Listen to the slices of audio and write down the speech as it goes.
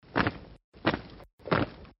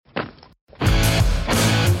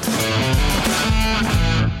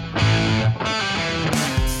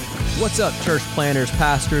What's up, church planters,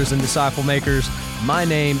 pastors, and disciple makers? My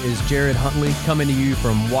name is Jared Huntley, coming to you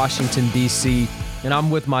from Washington, D.C., and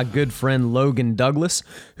I'm with my good friend Logan Douglas,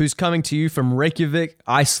 who's coming to you from Reykjavik,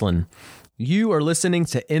 Iceland. You are listening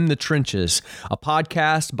to In the Trenches, a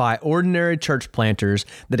podcast by ordinary church planters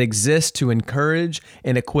that exists to encourage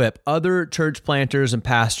and equip other church planters and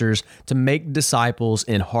pastors to make disciples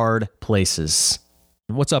in hard places.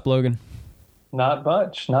 What's up, Logan? Not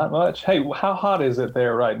much. Hey, how hot is it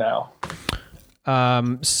there right now?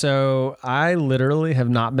 So I literally have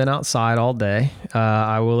not been outside all day.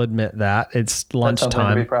 I will admit that. It's lunchtime. That's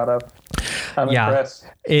something to be proud of. I'm impressed.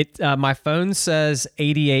 My phone says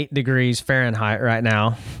 88 degrees Fahrenheit right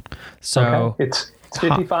now. So okay. It's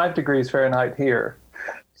 55 degrees Fahrenheit here.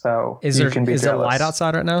 So is it light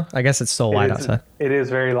outside right now? I guess it's still light outside. It is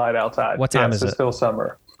very light outside. What time is it? It's still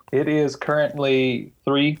summer. It is currently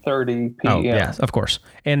 3:30 p.m. Oh, yes, of course.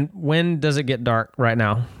 And when does it get dark right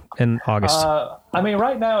now in August?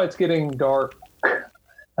 Right now it's getting dark.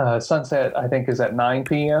 Sunset, I think, is at 9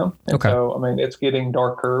 p.m. And okay. So, it's getting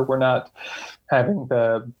darker. We're not having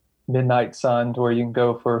the midnight sun to where you can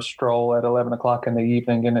go for a stroll at 11 o'clock in the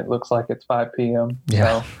evening and it looks like it's 5 p.m.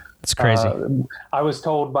 Yeah. So, it's crazy. I was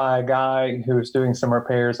told by a guy who's doing some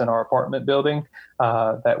repairs in our apartment building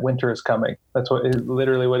that winter is coming. That's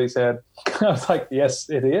literally what he said. I was like, yes,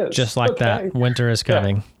 it is. Just like that. Winter is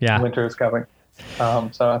coming. Yeah. Winter is coming. So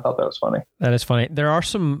I thought that was funny. That is funny. There are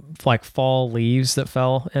some fall leaves that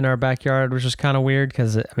fell in our backyard, which is kind of weird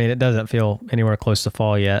because it doesn't feel anywhere close to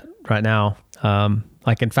fall yet right now.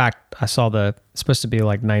 In fact, I saw it's supposed to be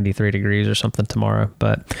 93 degrees or something tomorrow,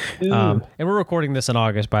 but, and we're recording this in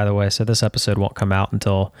August, by the way. So this episode won't come out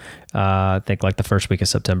until, I think the first week of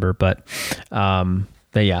September, but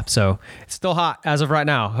yeah, so it's still hot as of right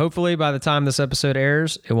now. Hopefully by the time this episode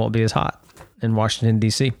airs, it won't be as hot in Washington,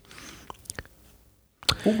 D.C.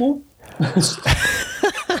 All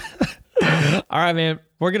right, man.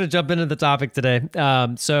 We're going to jump into the topic today.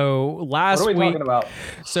 So last week, what are we talking about?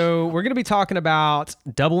 So we're going to be talking about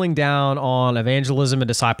doubling down on evangelism and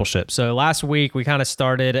discipleship. So last week we kind of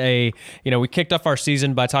started we kicked off our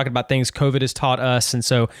season by talking about things COVID has taught us. And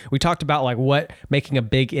so we talked about what making a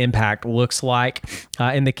big impact looks like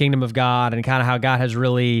in the kingdom of God and kind of how God has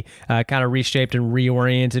really kind of reshaped and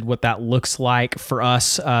reoriented what that looks like for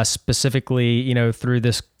us specifically, through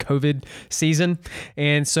this COVID season.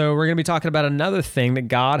 And so we're going to be talking about another thing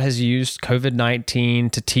that God has used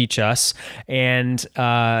COVID-19 to teach us. And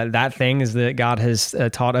that thing is that God has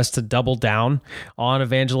taught us to double down on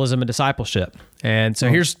evangelism and discipleship. And so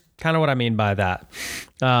here's kind of what I mean by that.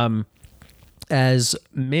 As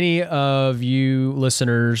many of you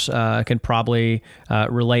listeners can probably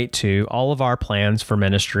relate to, all of our plans for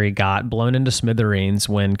ministry got blown into smithereens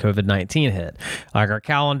when COVID-19 hit. Our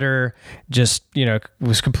calendar just,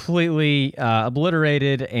 was completely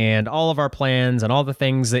obliterated, and all of our plans and all the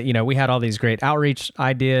things that, we had all these great outreach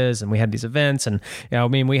ideas and we had these events and,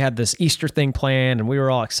 we had this Easter thing planned and we were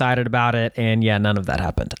all excited about it. And yeah, none of that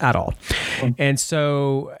happened at all. And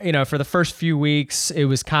so, for the first few weeks, it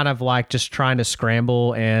was kind of just trying to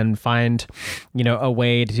scramble and find, a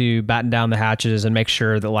way to batten down the hatches and make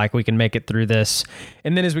sure that we can make it through this.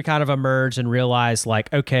 And then as we kind of emerge and realize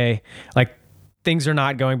things are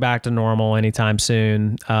not going back to normal anytime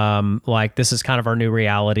soon. This is kind of our new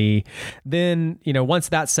reality. Then, once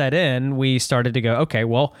that set in, we started to go, okay,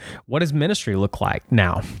 well, what does ministry look like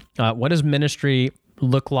now? What does ministry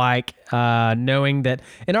look like knowing that,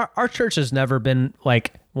 and our church has never been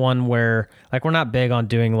one where we're not big on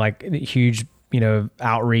doing huge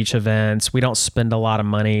outreach events. We don't spend a lot of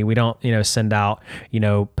money. We don't send out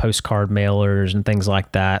postcard mailers and things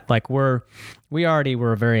like that. We already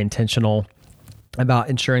were very intentional about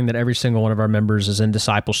ensuring that every single one of our members is in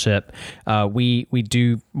discipleship. We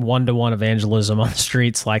do one-to-one evangelism on the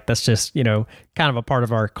streets. That's just kind of a part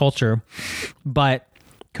of our culture. But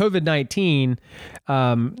COVID-19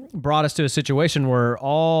 brought us to a situation where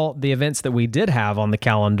all the events that we did have on the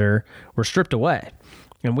calendar were stripped away,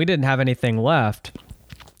 and we didn't have anything left.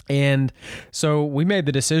 And so we made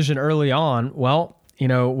the decision early on, well,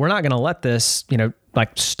 we're not going to let this,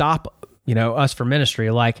 stop us for ministry.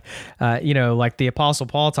 The Apostle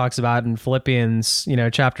Paul talks about in Philippians,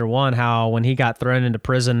 chapter 1, how when he got thrown into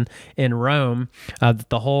prison in Rome,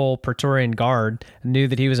 the whole Praetorian Guard knew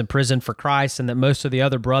that he was in prison for Christ, and that most of the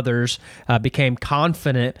other brothers became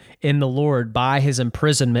confident in the Lord by his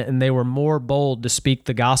imprisonment, and they were more bold to speak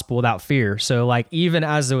the gospel without fear. So even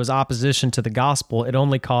as there was opposition to the gospel, it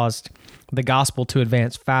only caused the gospel to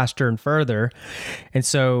advance faster and further. And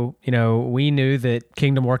so, we knew that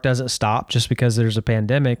kingdom work doesn't stop just because there's a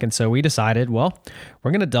pandemic. And so we decided, well,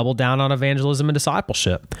 we're going to double down on evangelism and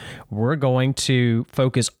discipleship. We're going to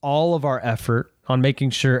focus all of our effort on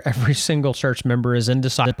making sure every single church member is in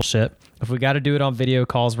discipleship. If we got to do it on video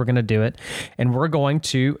calls, we're going to do it. And we're going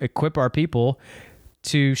to equip our people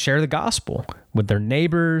to share the gospel with their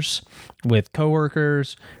neighbors, with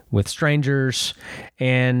coworkers, with strangers.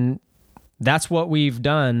 And that's what we've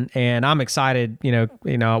done, and I'm excited.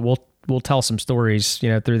 We'll tell some stories,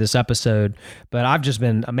 through this episode. But I've just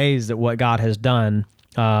been amazed at what God has done.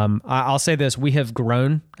 I'll say this: we have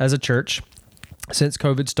grown as a church since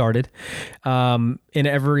COVID started, in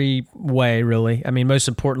every way, really. I mean, most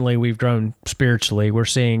importantly, we've grown spiritually. We're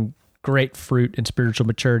seeing great fruit and spiritual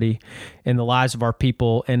maturity in the lives of our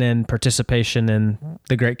people and in participation in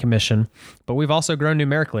the Great Commission. But we've also grown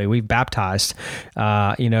numerically. We've baptized,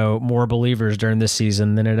 more believers during this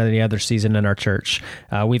season than at any other season in our church.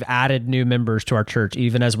 We've added new members to our church,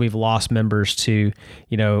 even as we've lost members to,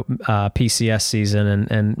 PCS season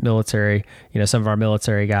and military, some of our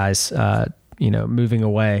military guys, moving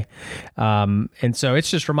away. And so it's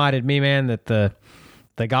just reminded me, man, that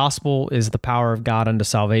the gospel is the power of God unto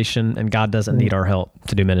salvation, and God doesn't need our help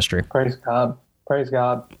to do ministry. Praise God. Praise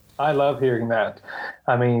God. I love hearing that.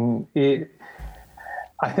 I mean,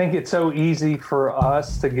 I think it's so easy for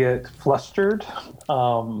us to get flustered,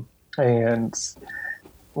 and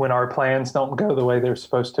when our plans don't go the way they're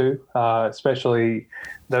supposed to, especially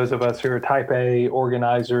those of us who are type A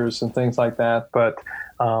organizers and things like that. But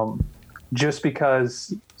just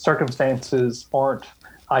because circumstances aren't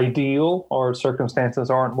ideal or circumstances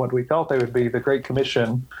aren't what we thought they would be, the Great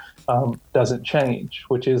Commission doesn't change,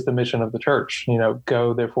 which is the mission of the church.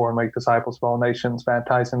 Go therefore and make disciples of all nations,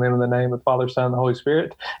 baptizing them in the name of the Father, Son, and the Holy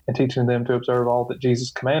Spirit, and teaching them to observe all that Jesus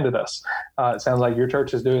commanded us. It sounds like your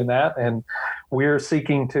church is doing that, and we're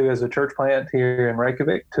seeking to, as a church plant here in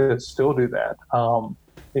Reykjavik, to still do that.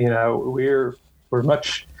 We're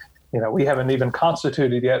much. We haven't even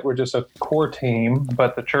constituted yet. We're just a core team,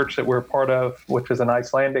 but the church that we're a part of, which is an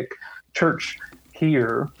Icelandic church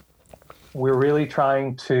here, we're really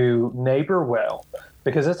trying to neighbor well,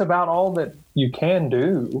 because it's about all that you can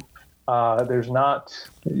do. There's not,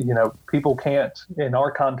 people can't, in our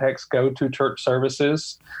context, go to church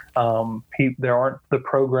services. There aren't the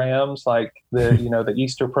programs like the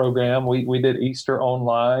Easter program. We did Easter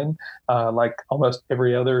online, like almost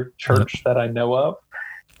every other church that I know of.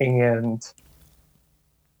 And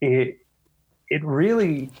it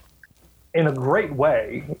really, in a great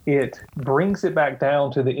way, it brings it back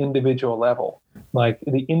down to the individual level, like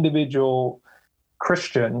the individual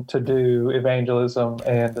Christian to do evangelism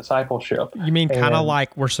and discipleship. You mean kind of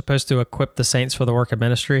like we're supposed to equip the saints for the work of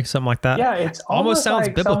ministry, something like that? Yeah, it's almost sounds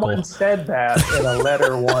like biblical. Someone said that in a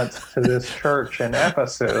letter once to this church in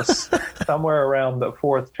Ephesus, somewhere around the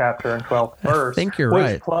 4th chapter and 12th verse. I think you're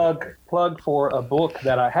right. Plug for a book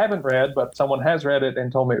that I haven't read, but someone has read it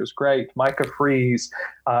and told me it was great. Micah Fries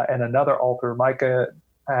and another author. Micah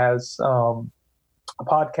has a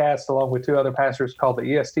podcast along with 2 other pastors called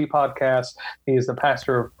the EST Podcast. He is the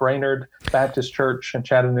pastor of Brainerd Baptist Church in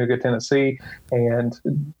Chattanooga, Tennessee, and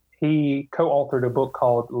he co-authored a book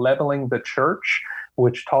called Leveling the Church,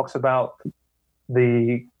 which talks about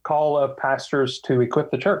the call of pastors to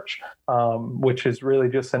equip the church, which is really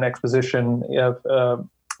just an exposition of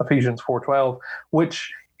Ephesians 4:12,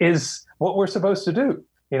 which is what we're supposed to do.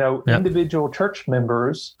 Yep. Individual church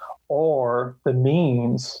members are the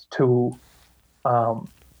means to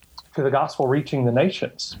the gospel reaching the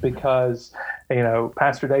nations, because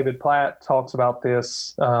Pastor David Platt talks about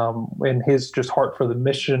this in his just heart for the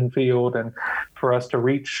mission field and for us to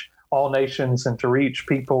reach all nations and to reach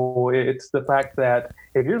people. It's the fact that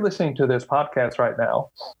if you're listening to this podcast right now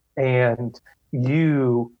and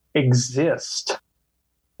you exist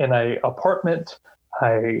in a apartment,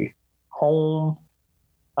 a home,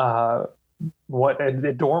 a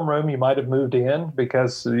dorm room you might have moved in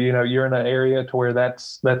because you're in an area to where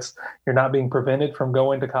that's you're not being prevented from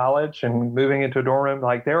going to college and moving into a dorm room.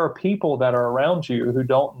 Like, there are people that are around you who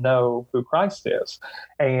don't know who Christ is.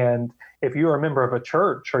 And if you're a member of a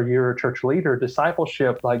church or you're a church leader,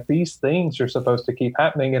 discipleship, like, these things are supposed to keep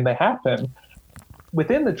happening, and they happen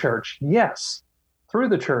within the church, yes, through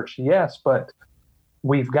the church, yes, but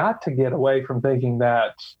we've got to get away from thinking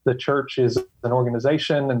that the church is an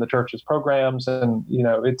organization and the church is programs, and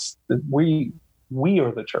it's we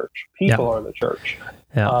are the church. People are the church.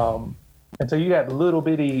 Yeah. And so you got little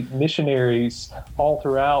bitty missionaries all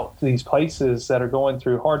throughout these places that are going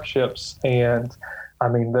through hardships. And I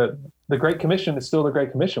mean, the Great Commission is still the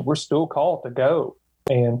Great Commission. We're still called to go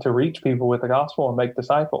and to reach people with the gospel and make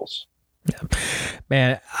disciples. Yeah.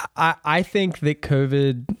 Man, I think that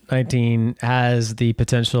COVID-19 has the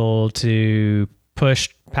potential to push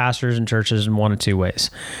pastors and churches in one of two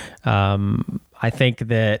ways. I think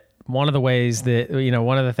that one of the ways that,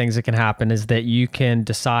 one of the things that can happen is that you can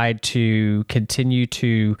decide to continue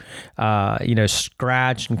to,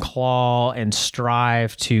 scratch and claw and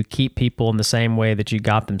strive to keep people in the same way that you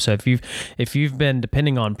got them. So if you've been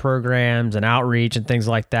depending on programs and outreach and things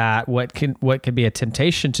like that, what could be a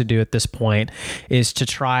temptation to do at this point is to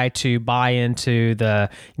try to buy into the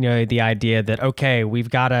idea that, okay, we've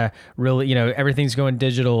got to really, everything's going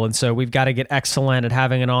digital. And so we've got to get excellent at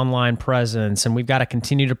having an online presence, and we've got to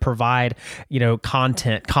continue to provide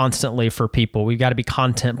content constantly for people. We've got to be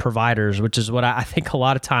content providers, which is what I think a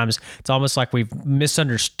lot of times it's almost like we've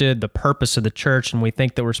misunderstood the purpose of the church, and we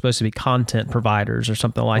think that we're supposed to be content providers or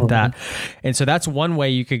something like that. And so that's one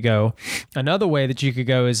way you could go. Another way that you could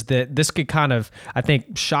go is that this could kind of, I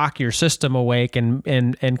think, shock your system awake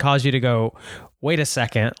and cause you to go, wait a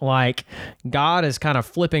second, like God is kind of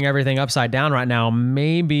flipping everything upside down right now.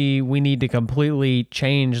 Maybe we need to completely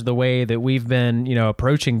change the way that we've been,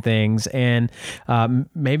 approaching things. And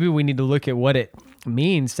maybe we need to look at what it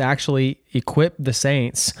means to actually equip the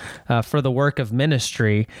saints for the work of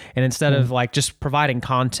ministry. And instead of like just providing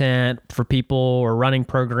content for people or running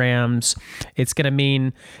programs, it's going to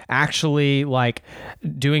mean actually like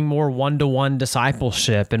doing more one-to-one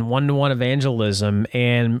discipleship and one-to-one evangelism,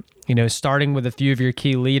 and starting with a few of your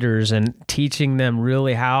key leaders and teaching them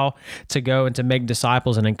really how to go and to make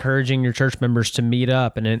disciples, and encouraging your church members to meet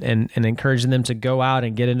up and encouraging them to go out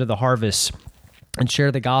and get into the harvest and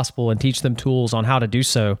share the gospel and teach them tools on how to do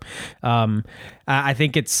so. I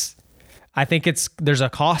think there's a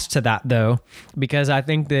cost to that though, because I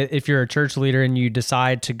think that if you're a church leader and you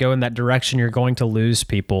decide to go in that direction, you're going to lose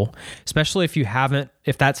people, especially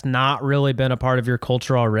if that's not really been a part of your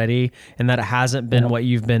culture already, and that it hasn't been what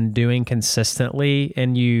you've been doing consistently.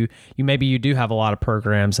 And you do have a lot of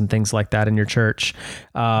programs and things like that in your church.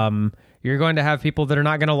 You're going to have people that are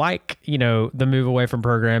not going to like, the move away from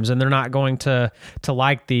programs, and they're not going to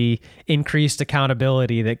like the increased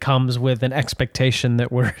accountability that comes with an expectation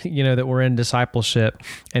that we're in discipleship.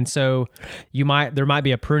 And so there might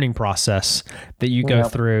be a pruning process that you go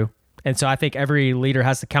through. And so I think every leader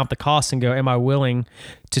has to count the costs and go, am I willing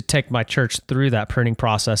to take my church through that pruning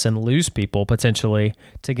process and lose people potentially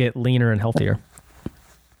to get leaner and healthier?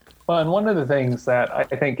 Well, and one of the things that I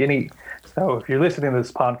think so if you're listening to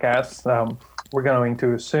this podcast, we're going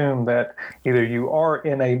to assume that either you are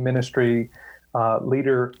in a ministry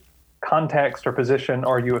leader context or position,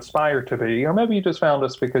 or you aspire to be, or maybe you just found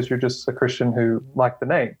us because you're just a Christian who liked the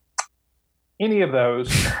name. Any of those,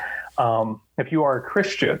 if you are a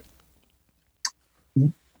Christian,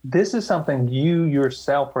 this is something you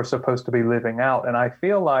yourself are supposed to be living out. And I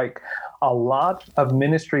feel like a lot of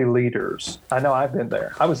ministry leaders, I know I've been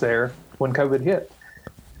there. I was there when COVID hit.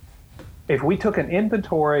 If we took an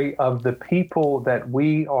inventory of the people that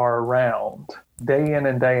we are around day in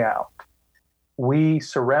and day out, we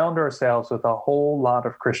surround ourselves with a whole lot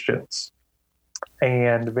of Christians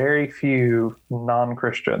and very few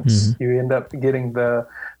non-Christians. You end up getting the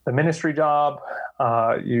ministry job.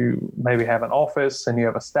 You maybe have an office and you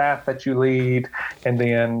have a staff that you lead. And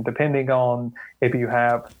then depending on if you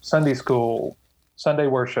have Sunday school, Sunday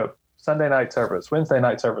worship, Sunday night service, Wednesday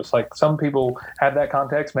night service, like some people have that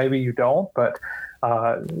context, maybe you don't, but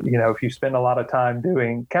if you spend a lot of time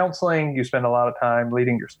doing counseling, you spend a lot of time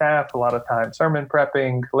leading your staff, a lot of time sermon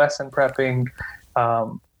prepping, lesson prepping,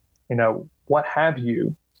 what have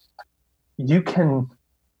you, you can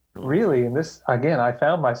really, and this, again, I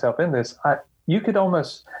found myself in this, you could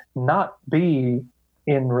almost not be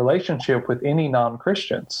in relationship with any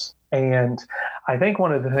non-Christians. And I think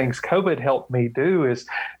one of the things COVID helped me do is,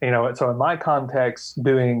 so in my context,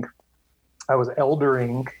 I was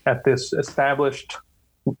eldering at this established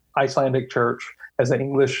Icelandic church as an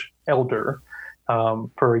English elder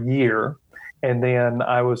for a year. And then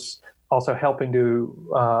I was also helping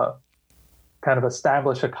to kind of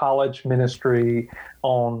establish a college ministry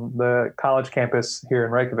on the college campus here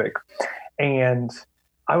in Reykjavik. And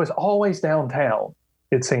I was always downtown.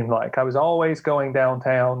 It seemed like I was always going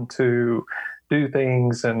downtown to do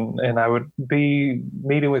things, and I would be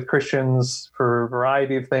meeting with Christians for a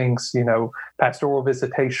variety of things, pastoral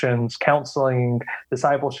visitations, counseling,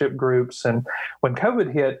 discipleship groups. And when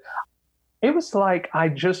COVID hit, it was like I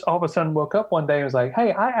just all of a sudden woke up one day and was like,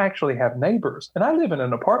 hey, I actually have neighbors, and I live in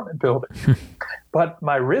an apartment building. But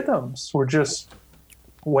my rhythms were just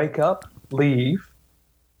wake up, leave,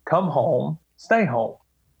 come home, stay home.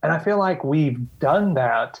 And I feel like we've done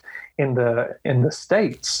that in the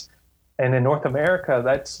States. And in North America,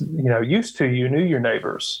 that's, used to, you knew your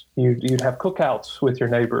neighbors. You'd have cookouts with your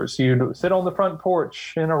neighbors. You'd sit on the front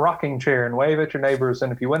porch in a rocking chair and wave at your neighbors.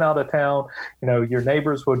 And if you went out of town, your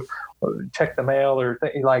neighbors would check the mail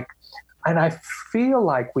and I feel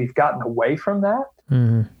like we've gotten away from that.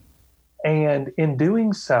 Mm-hmm. And in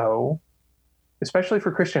doing so, especially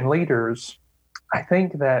for Christian leaders, I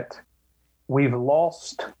think that we've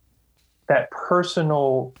lost that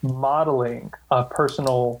personal modeling of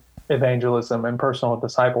personal evangelism and personal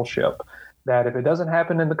discipleship, that if it doesn't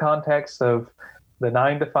happen in the context of the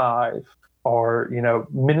 9-to-5 or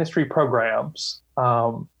ministry programs,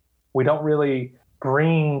 we don't really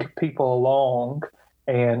bring people along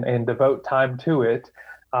and devote time to it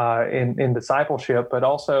in discipleship. But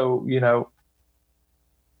also,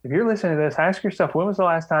 if you're listening to this, ask yourself, when was the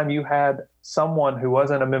last time you had someone who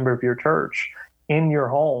wasn't a member of your church in your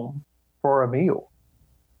home for a meal?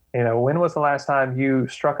 When was the last time you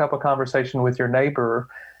struck up a conversation with your neighbor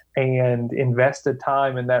and invested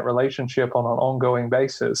time in that relationship on an ongoing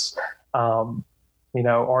basis?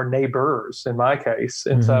 Or neighbors in my case.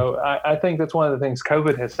 And so I think that's one of the things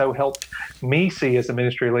COVID has so helped me see as a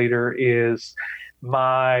ministry leader is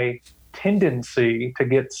my tendency to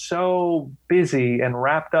get so busy and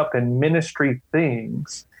wrapped up in ministry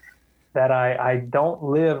things that I don't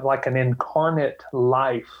live like an incarnate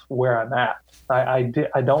life where I'm at.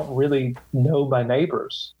 I don't really know my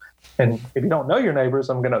neighbors. And if you don't know your neighbors,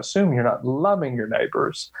 I'm going to assume you're not loving your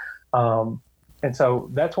neighbors. And so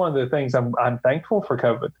that's one of the things I'm thankful for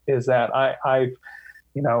COVID is that I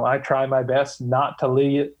try my best not to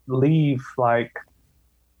leave like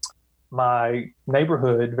my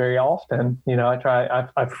neighborhood very often.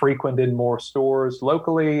 I've frequented more stores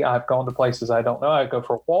locally. I've gone to places I don't know. I go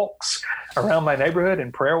for walks around my neighborhood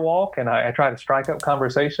and prayer walk, and I try to strike up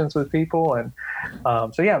conversations with people. And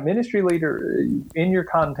ministry leader in your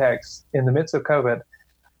context in the midst of COVID,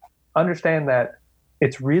 understand that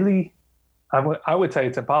it's really, I would say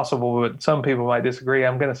it's impossible, but some people might disagree.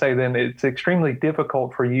 I'm going to say then it's extremely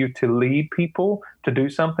difficult for you to lead people to do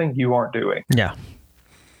something you aren't doing. Yeah.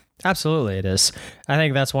 Absolutely, it is. I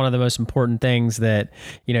think that's one of the most important things that,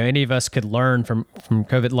 any of us could learn from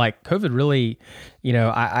COVID. Like COVID really,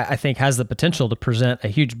 I think has the potential to present a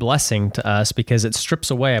huge blessing to us because it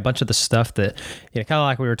strips away a bunch of the stuff that, kind of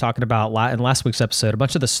like we were talking about in last week's episode, a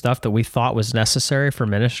bunch of the stuff that we thought was necessary for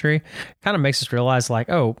ministry kind of makes us realize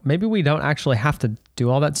like, oh, maybe we don't actually have to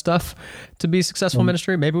do all that stuff to be successful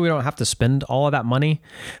ministry. Maybe we don't have to spend all of that money.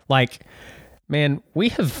 Like, man, we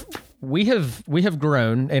have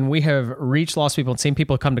grown and we have reached lost people and seen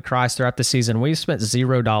people come to Christ throughout the season. We've spent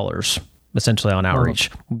 $0 essentially on outreach,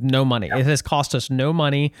 no money. It has cost us no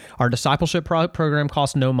money. Our discipleship program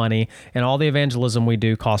costs no money, and all the evangelism we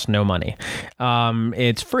do costs no money.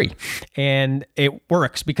 It's free, and it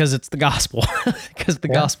works because it's the gospel, because the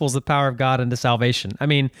gospel is the power of God into salvation. I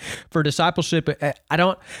mean, for discipleship,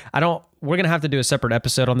 we're going to have to do a separate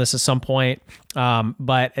episode on this at some point.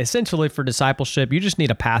 But essentially for discipleship, you just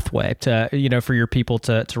need a pathway to, for your people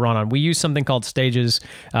to run on. We use something called Stages.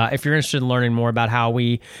 If you're interested in learning more about how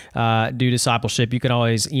we do discipleship, you can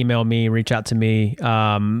always email me, reach out to me,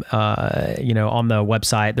 on the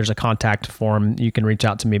website, there's a contact form. You can reach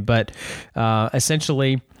out to me, but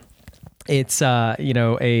essentially it's a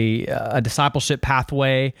discipleship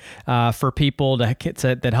pathway for people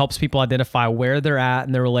that helps people identify where they're at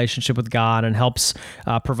in their relationship with God and helps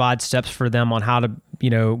provide steps for them on how to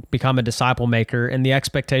become a disciple maker. And the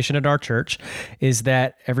expectation at our church is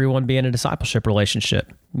that everyone be in a discipleship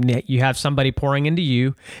relationship. You have somebody pouring into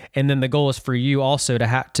you, and then the goal is for you also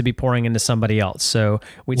to be pouring into somebody else. So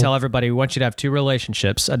we tell everybody we want you to have two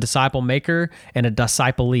relationships: a disciple maker and a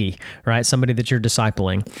disciplee, right? Somebody that you're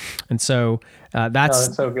discipling. And so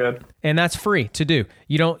that's so good. And that's free to do.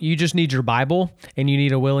 You just need your Bible and you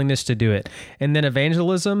need a willingness to do it. And then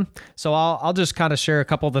evangelism. So I'll just kind of share a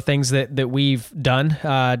couple of the things that we've done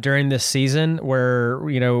during this season where,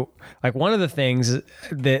 like one of the things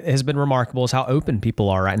that has been remarkable is how open people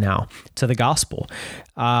are right now to the gospel.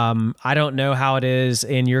 I don't know how it is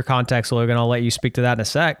in your context, Logan. I'll let you speak to that in a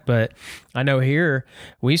sec, but I know here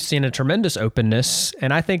we've seen a tremendous openness,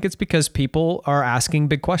 and I think it's because people are asking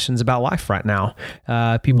big questions about life right now.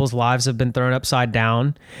 People's lives have been thrown upside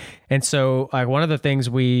down. And so one of the things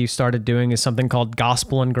we started doing is something called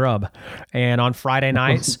Gospel and Grub. And on Friday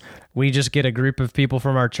nights, we just get a group of people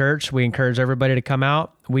from our church. We encourage everybody to come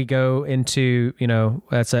out. We go into,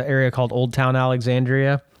 that's an area called Old Town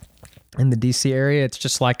Alexandria. in the DC area. It's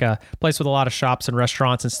just like a place with a lot of shops and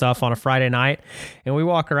restaurants and stuff on a Friday night. And we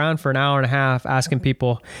walk around for an hour and a half asking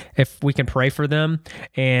people if we can pray for them.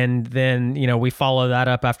 And then, we follow that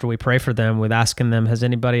up after we pray for them with asking them, has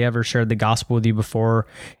anybody ever shared the gospel with you before?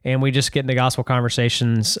 And we just get into gospel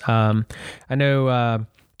conversations. I know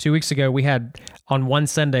 2 weeks ago, on one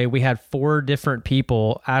Sunday, we had 4 different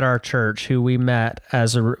people at our church who we met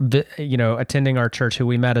attending our church, who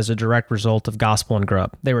we met as a direct result of Gospel and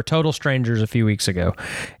Grub. They were total strangers a few weeks ago.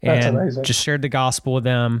 That's and amazing. Just shared the gospel with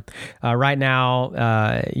them. Right now,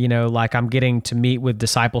 I'm getting to meet with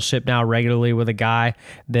discipleship now regularly with a guy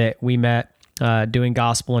that we met doing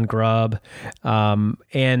Gospel and Grub.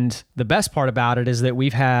 And the best part about it is that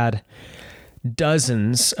we've had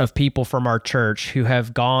dozens of people from our church who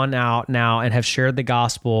have gone out now and have shared the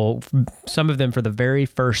gospel, some of them for the very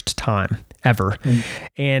first time ever.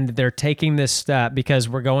 And they're taking this step because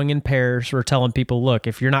we're going in pairs. We're telling people, look,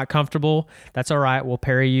 if you're not comfortable, that's all right. We'll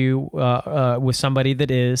pair you with somebody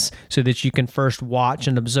that is, so that you can first watch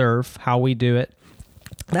and observe how we do it.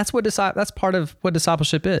 That's part of what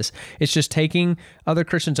discipleship is. It's just taking other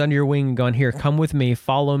Christians under your wing and going, here, come with me,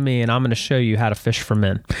 follow me, and I'm going to show you how to fish for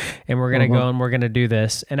men. And we're going to go and we're going to do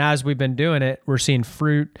this. And as we've been doing it, we're seeing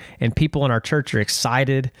fruit, and people in our church are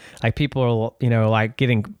excited. Like, people are,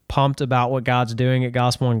 getting pumped about what God's doing at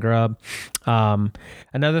Gospel and Grub.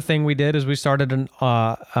 Another thing we did is we started an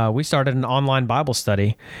online Bible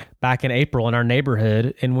study back in April in our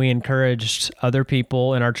neighborhood, and we encouraged other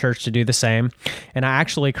people in our church to do the same. And I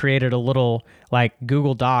actually created a little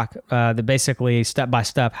Google Doc that basically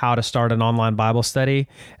step-by-step how to start an online Bible study.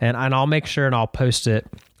 And I'll make sure and I'll post it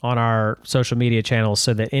on our social media channels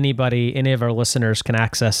so that any of our listeners can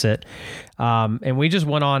access it. And we just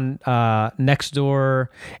went on Nextdoor,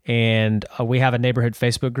 and we have a neighborhood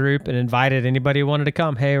Facebook group, and invited anybody who wanted to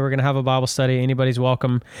come. Hey, we're going to have a Bible study. Anybody's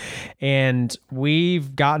welcome. And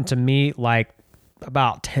we've gotten to meet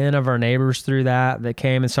about 10 of our neighbors through that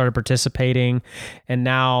came and started participating. And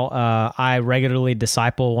now I regularly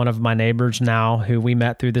disciple one of my neighbors now who we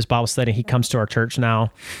met through this Bible study. He comes to our church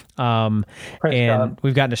now. And God.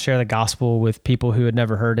 We've gotten to share the gospel with people who had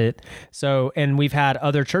never heard it. So, and we've had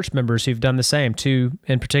other church members who've done the same, 2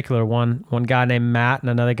 in particular, one guy named Matt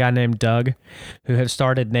and another guy named Doug, who have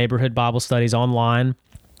started neighborhood Bible studies online.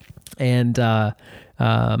 And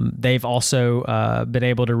they've also been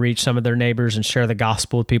able to reach some of their neighbors and share the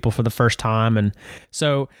gospel with people for the first time. And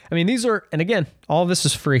so, and again, all of this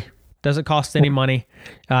is free. Doesn't cost any money.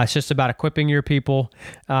 It's just about equipping your people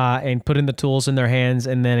and putting the tools in their hands,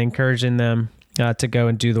 and then encouraging them to go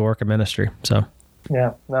and do the work of ministry. So,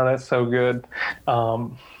 yeah, no, that's so good.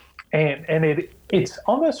 And it's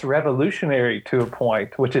almost revolutionary to a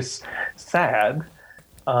point, which is sad.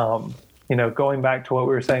 Going back to what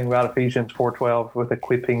we were saying about Ephesians 4:12 with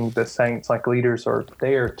equipping the saints, like leaders are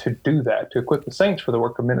there to do that, to equip the saints for the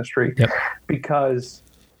work of ministry. Yep. Because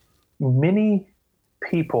many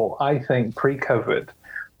people, I think, pre-COVID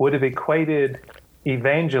would have equated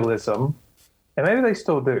evangelism, and maybe they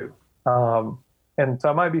still do. And so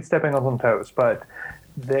I might be stepping on some toes, but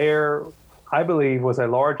there, I believe, was a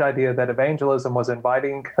large idea that evangelism was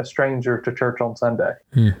inviting a stranger to church on Sunday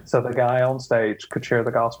so the guy on stage could share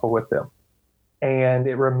the gospel with them. And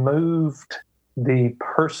it removed the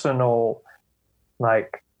personal,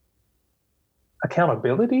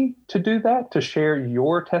 accountability to do that, to share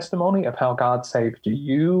your testimony of how God saved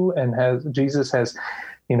you, and Jesus has,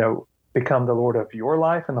 become the Lord of your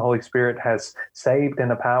life, and the Holy Spirit has saved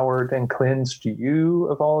and empowered and cleansed you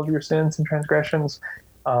of all of your sins and transgressions.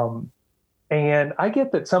 And I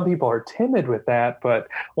get that some people are timid with that, but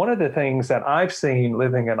one of the things that I've seen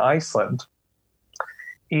living in Iceland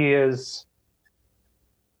is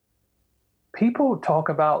people talk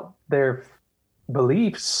about their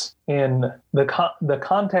beliefs in the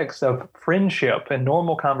context of friendship and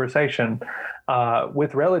normal conversation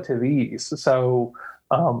with relative ease. So,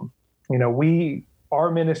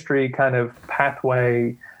 our ministry kind of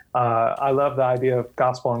pathway, I love the idea of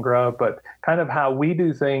Gospel and Grub, but kind of how we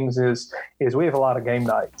do things is we have a lot of game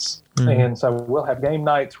nights. Mm-hmm. And so we'll have game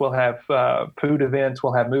nights, we'll have food events,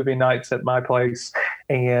 we'll have movie nights at my place.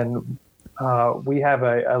 And we have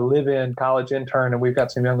a live-in college intern, and we've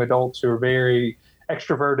got some young adults who are very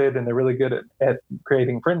extroverted, and they're really good at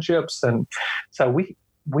creating friendships. And so we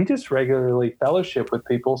just regularly fellowship with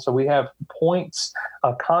people. So we have points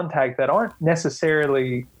of contact that aren't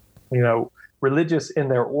necessarily, religious in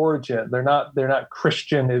their origin. They're not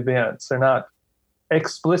Christian events. They're not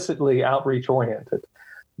explicitly outreach oriented,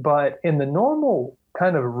 but in the normal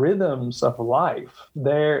kind of rhythms of life,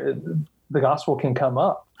 the gospel can come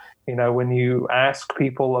up. When you ask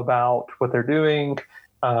people about what they're doing,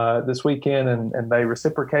 this weekend, and they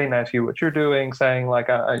reciprocate and ask you what you're doing, saying like,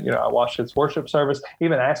 I watched this worship service,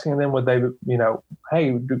 even asking them, would they,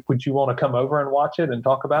 hey, would you want to come over and watch it and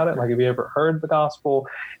talk about it? Like, have you ever heard the gospel?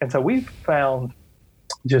 And so we've found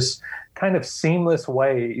just kind of seamless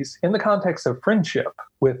ways in the context of friendship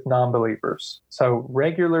with non-believers. So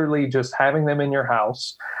regularly just having them in your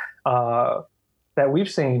house, that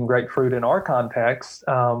we've seen great fruit in our context.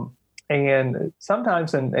 And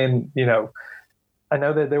sometimes, and I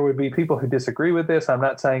know that there would be people who disagree with this. I'm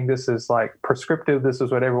not saying this is like prescriptive, this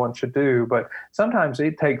is what everyone should do, but sometimes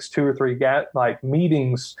it takes 2 or 3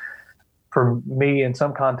 meetings for me in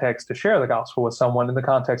some context to share the gospel with someone in the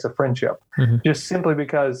context of friendship, just simply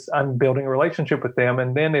because I'm building a relationship with them.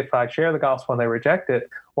 And then if I share the gospel and they reject it,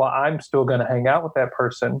 well, I'm still going to hang out with that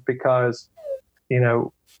person because,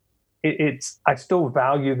 I still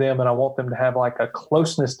value them and I want them to have like a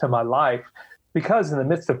closeness to my life, because in the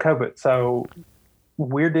midst of COVID, so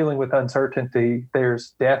we're dealing with uncertainty.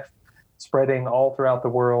 There's death spreading all throughout the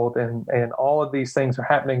world, and all of these things are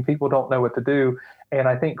happening. People don't know what to do. And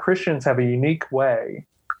I think Christians have a unique way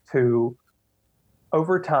to,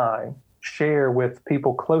 over time, share with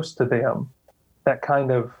people close to them that kind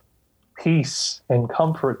of peace and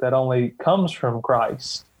comfort that only comes from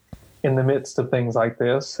Christ in the midst of things like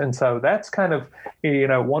this. And so that's kind of,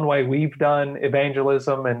 one way we've done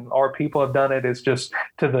evangelism and our people have done it is just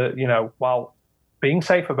while being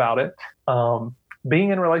safe about it,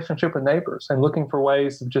 being in relationship with neighbors and looking for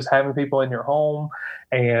ways of just having people in your home.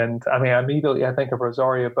 And immediately I think of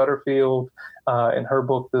Rosaria Butterfield in her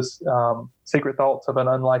book, this Secret Thoughts of an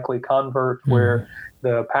Unlikely Convert, where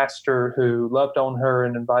the pastor who loved on her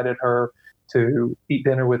and invited her to eat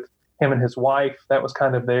dinner with him and his wife, that was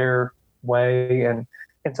kind of their way. And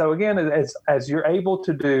so again, as you're able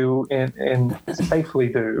to do and safely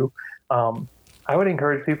do, I would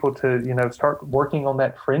encourage people to, start working on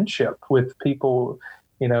that friendship with people,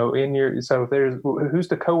 so if who's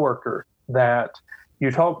the coworker that you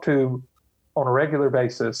talk to on a regular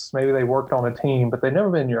basis, maybe they worked on a team, but they've never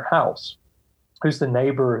been in your house. Who's the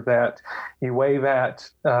neighbor that you wave at,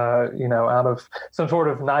 out of some sort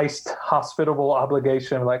of nice, hospitable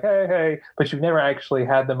obligation, like, hey, but you've never actually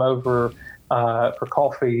had them over for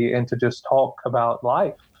coffee and to just talk about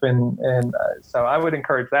life. And so I would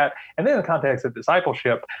encourage that. And then in the context of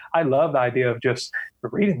discipleship, I love the idea of just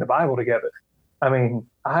reading the Bible together. I mean,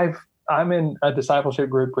 I'm in a discipleship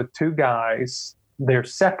group with 2 guys. They're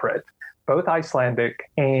separate, both Icelandic,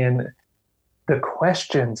 and the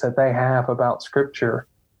questions that they have about Scripture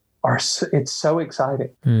it's so exciting.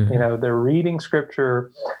 They're reading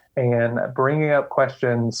Scripture and bringing up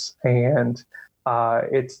questions, and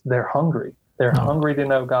they're hungry. They're hungry to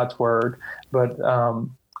know God's Word. But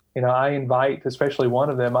I invite, especially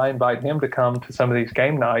one of them, I invite him to come to some of these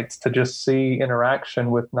game nights to just see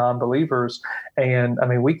interaction with non-believers. And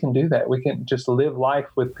we can do that. We can just live life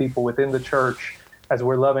with people within the church as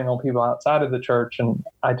we're loving on people outside of the church. And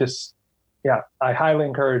I highly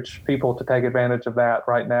encourage people to take advantage of that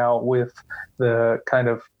right now with the kind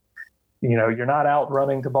of, you're not out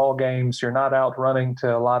running to ball games. You're not out running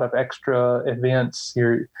to a lot of extra events.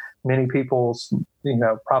 Many people,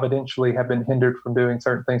 providentially have been hindered from doing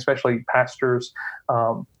certain things, especially pastors.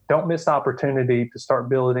 Don't miss the opportunity to start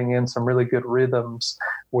building in some really good rhythms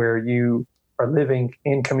where you are living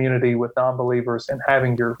in community with non-believers and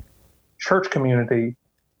having your church community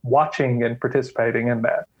watching and participating in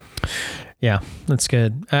that. Yeah, that's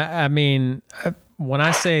good. When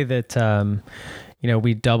I say that,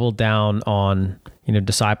 we doubled down on,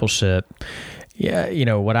 discipleship,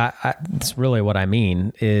 it's really what I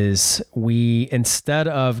mean is we, instead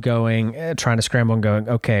of trying to scramble and going,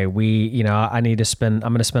 okay, I'm going to spend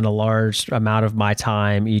a large amount of my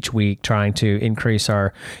time each week trying to increase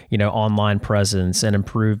our, online presence and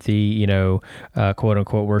improve the, quote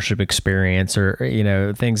unquote worship experience, or,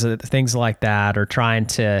 things like that, or trying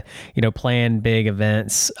to, plan big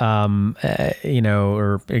events,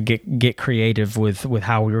 or get creative with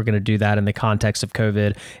how we were going to do that in the context of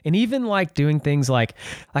COVID. And even like doing things like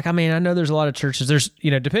I know there's a lot of churches, there's,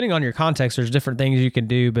 depending on your context, there's different things you can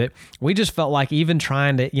do, but we just felt like even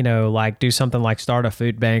trying to, do something like start a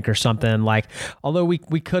food bank or something, like, although we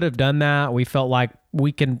could have done that, we felt like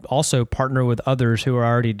we can also partner with others who are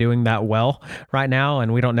already doing that well right now.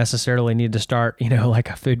 And we don't necessarily need to start, like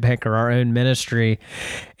a food bank or our own ministry.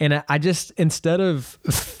 And I just, instead of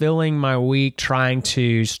filling my week trying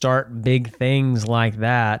to start big things like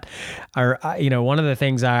that, or, one of the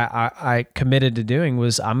things I committed to doing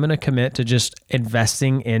was I'm going to commit to just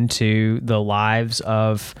investing into the lives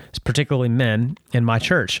of particularly men in my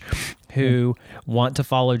church who want to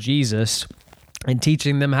follow Jesus, and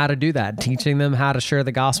teaching them how to do that, teaching them how to share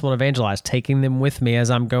the gospel and evangelize, taking them with me as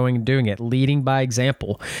I'm going and doing it, leading by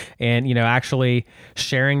example, and, actually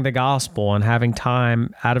sharing the gospel and having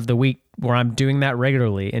time out of the week where I'm doing that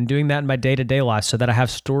regularly and doing that in my day-to-day life so that I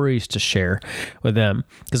have stories to share with them.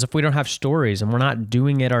 Because if we don't have stories and we're not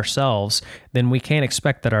doing it ourselves, then we can't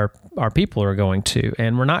expect that our people are going to,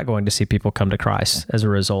 and we're not going to see people come to Christ as a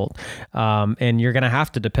result. And you're going to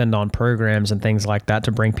have to depend on programs and things like that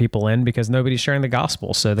to bring people in because nobody's sharing the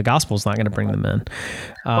gospel. So the gospel is not going to bring them in.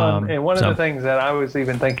 And one of the things that I was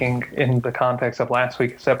even thinking in the context of last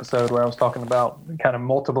week's episode where I was talking about kind of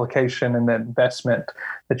multiplication and the investment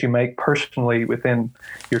that you make personally within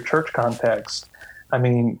your church context. I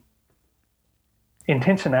mean,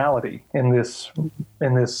 intentionality in this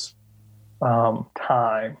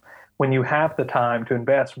time, when you have the time to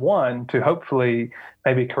invest, one, to hopefully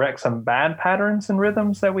maybe correct some bad patterns and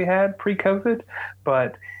rhythms that we had pre-COVID,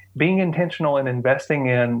 but being intentional in investing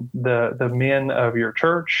in the men of your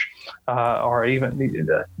church, or even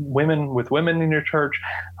the women with women in your church.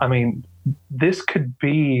 I mean, this could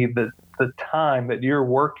be the time that you're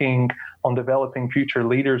working on developing future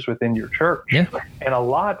leaders within your church. Yeah. And a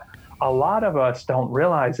lot of us don't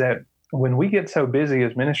realize that when we get so busy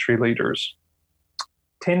as ministry leaders,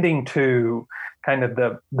 tending to kind of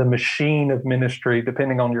the machine of ministry,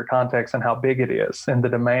 depending on your context and how big it is, and the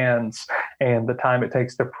demands and the time it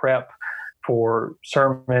takes to prep for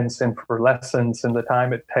sermons and for lessons, and the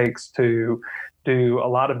time it takes to do a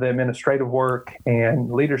lot of the administrative work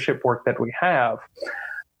and leadership work that we have,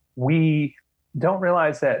 we don't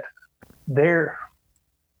realize that there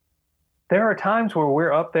are times where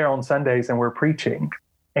we're up there on Sundays and we're preaching.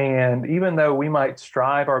 And even though we might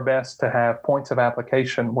strive our best to have points of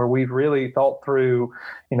application where we've really thought through,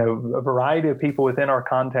 a variety of people within our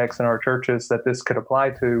context and our churches that this could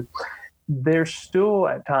apply to, there's still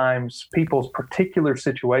at times people's particular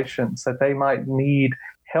situations that they might need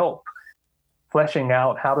help fleshing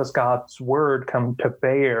out. How does God's word come to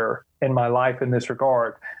bear in my life in this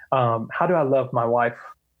regard? How do I love my wife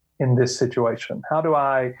in this situation? How do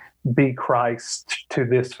I be Christ to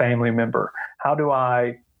this family member? How do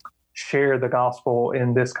I share the gospel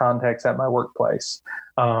in this context at my workplace?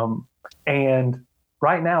 And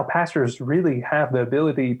right now, pastors really have the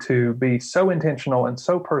ability to be so intentional and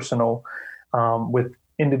so personal with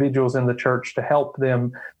individuals in the church to help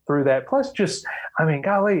them through that. Plus,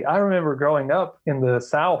 golly, I remember growing up in the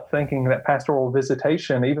South thinking that pastoral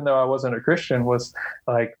visitation, even though I wasn't a Christian, was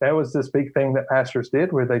like, that was this big thing that pastors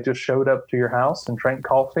did where they just showed up to your house and drank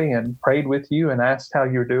coffee and prayed with you and asked how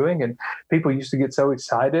you're doing. And people used to get so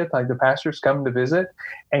excited, like the pastor's coming to visit.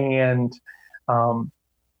 And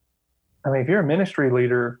if you're a ministry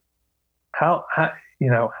leader, how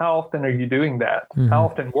often are you doing that? Mm-hmm. How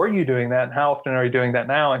often were you doing that? And how often are you doing that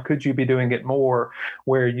now? And could you be doing it more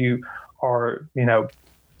where you are,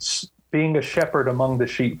 being a shepherd among the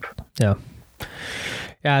sheep? Yeah.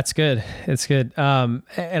 Yeah, it's good. It's good. And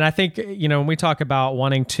I think, when we talk about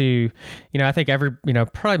wanting to, I think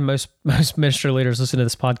probably most ministry leaders listening to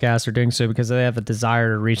this podcast are doing so because they have a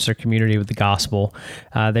desire to reach their community with the gospel.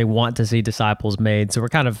 They want to see disciples made. So we're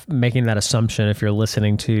kind of making that assumption if you're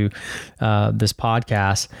listening to this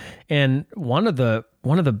podcast. And one of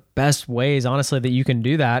the best ways, honestly, that you can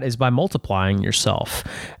do that is by multiplying yourself.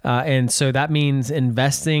 And so that means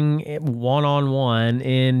investing one-on-one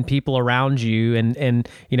in people around you. And kind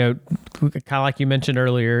of like you mentioned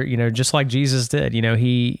earlier, just like Jesus did,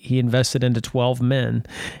 he invested into 12 men.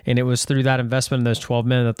 And it was through that investment in those 12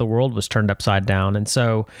 men that the world was turned upside down. And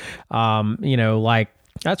so,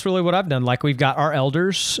 that's really what I've done. Like, we've got our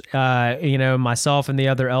elders, myself and the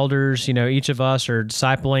other elders, each of us are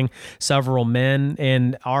discipling several men.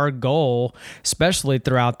 And our goal, especially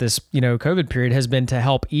throughout this, COVID period, has been to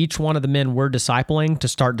help each one of the men we're discipling to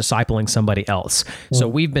start discipling somebody else. Mm-hmm. So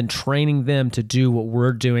we've been training them to do what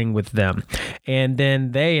we're doing with them. And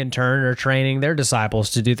then they, in turn, are training their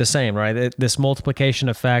disciples to do the same, right? This multiplication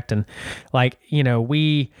effect. And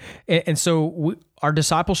our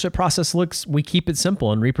discipleship process we keep it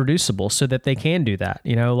simple and reproducible so that they can do that.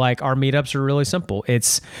 Our meetups are really simple.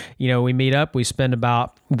 It's, we meet up, we spend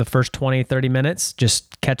about the first 20, 30 minutes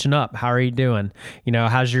just catching up. How are you doing?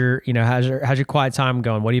 How's your quiet time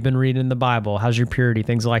going? What have you been reading in the Bible? How's your purity?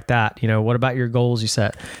 Things like that. What about your goals you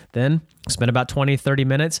set? Then spend about 20, 30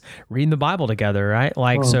 minutes reading the Bible together,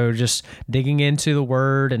 right? So just digging into the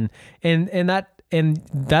word and and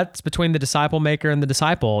that's between the disciple maker and the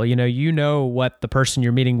disciple. You know what the person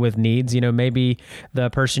you're meeting with needs. Maybe the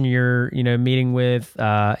person you're meeting with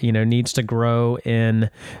needs to grow in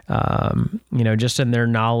just in their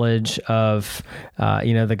knowledge of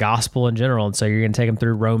the gospel in general, and so you're going to take them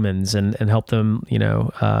through Romans and help them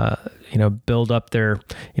build up their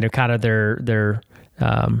kind of their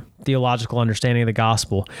theological understanding of the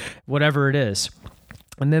gospel, whatever it is.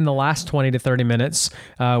 And then the last 20 to 30 minutes,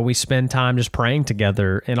 we spend time just praying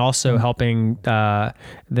together and also helping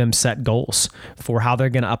them set goals for how they're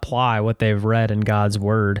going to apply what they've read in God's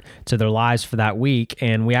word to their lives for that week.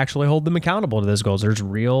 And we actually hold them accountable to those goals. There's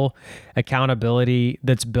real accountability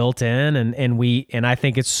that's built in. And I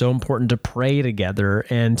think it's so important to pray together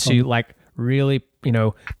and to really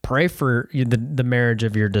pray for the marriage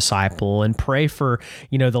of your disciple, and pray for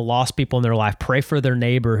the lost people in their life. Pray for their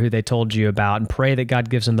neighbor who they told you about, and pray that God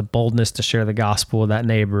gives them the boldness to share the gospel with that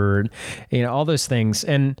neighbor, and all those things.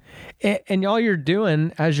 And all you're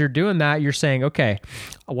doing as you're doing that, you're saying, okay,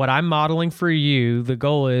 what I'm modeling for you, the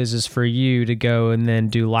goal is for you to go and then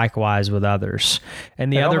do likewise with others.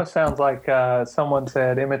 And it almost sounds like someone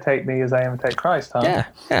said, "Imitate me as I imitate Christ," huh?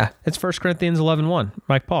 Yeah. It's 1 Corinthians 11:1,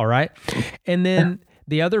 like Paul, right? And then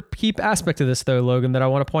the other key aspect of this, though, Logan, that I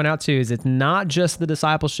want to point out too, is it's not just the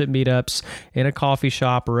discipleship meetups in a coffee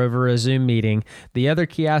shop or over a Zoom meeting. The other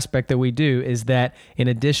key aspect that we do is that in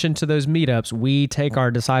addition to those meetups, we take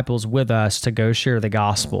our disciples with us to go share the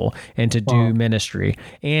gospel and to do ministry.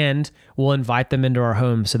 And we'll invite them into our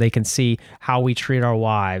home so they can see how we treat our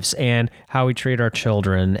wives and how we treat our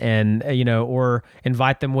children, and, or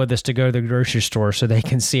invite them with us to go to the grocery store so they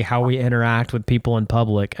can see how we interact with people in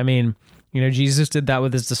public. I mean, Jesus did that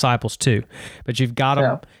with his disciples too, but you've got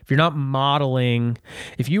to, if you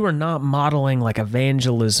are not modeling like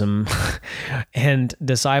evangelism and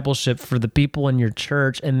discipleship for the people in your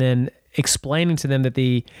church, and then explaining to them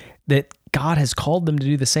that God has called them to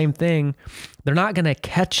do the same thing, they're not going to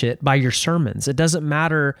catch it by your sermons. It doesn't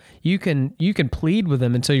matter. You can plead with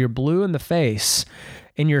them until you're blue in the face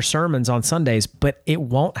in your sermons on Sundays, but it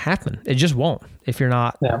won't happen. It just won't if you're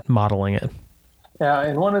not modeling it. Yeah,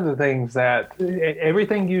 and one of the things that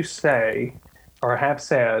everything you say or have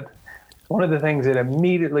said, one of the things it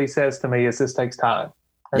immediately says to me is this takes time.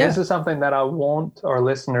 And this is something that I want our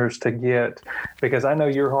listeners to get, because I know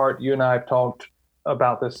your heart. You and I have talked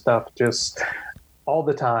about this stuff just all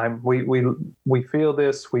the time. We feel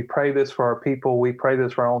this. We pray this for our people. We pray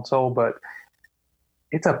this for our own soul. But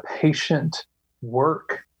it's a patient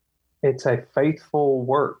work. It's a faithful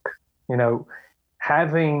work.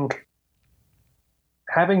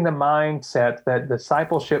 Having the mindset that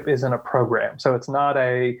discipleship isn't a program. So it's not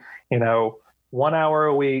a, 1 hour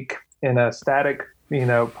a week in a static,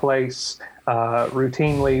 place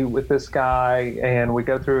routinely with this guy, and we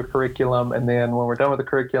go through a curriculum, and then when we're done with the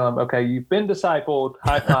curriculum, okay, you've been discipled,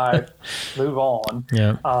 high five, move on.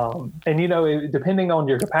 Yeah. And depending on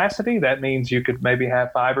your capacity, that means you could maybe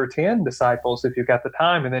have 5 or 10 disciples if you've got the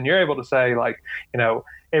time, and then you're able to say, like,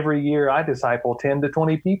 every year I disciple 10 to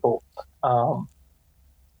 20 people.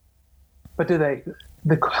 But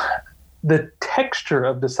the texture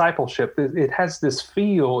of discipleship, it has this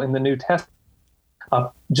feel in the New Testament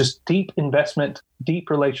of just deep investment, deep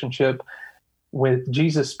relationship with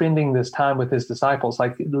Jesus, spending this time with his disciples.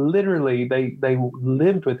 Like literally they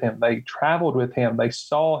lived with him, they traveled with him, they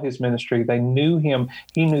saw his ministry, they knew him,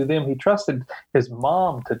 he knew them, he trusted his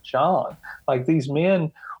mom to John. Like these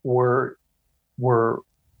men were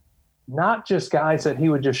not just guys that he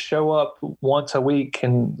would just show up once a week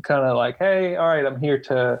and kind of like, hey, all right, I'm here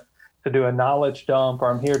to do a knowledge dump, or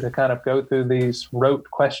I'm here to kind of go through these rote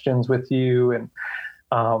questions with you. And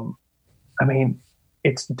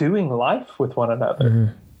it's doing life with one another.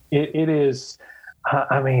 Mm-hmm. It is,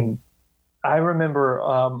 I remember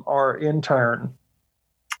our intern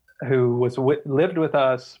who lived with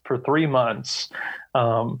us for 3 months.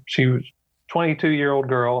 She was 22-year-old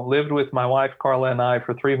girl, lived with my wife, Carla, and I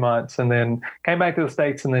for 3 months, and then came back to the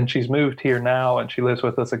States, and then she's moved here now, and she lives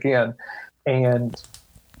with us again. And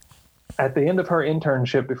at the end of her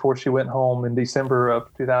internship, before she went home in December of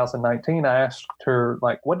 2019, I asked her,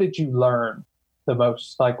 like, what did you learn the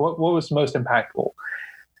most? Like, what was most impactful?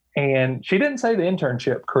 And she didn't say the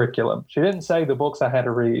internship curriculum. She didn't say the books I had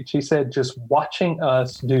to read. She said just watching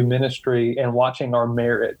us do ministry and watching our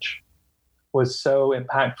marriage was so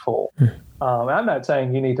impactful. I'm not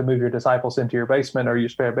saying you need to move your disciples into your basement or your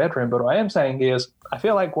spare bedroom, but what I am saying is I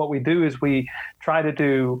feel like what we do is we try to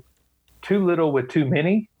do too little with too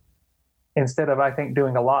many instead of, I think,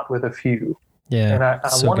 doing a lot with a few. Yeah. And I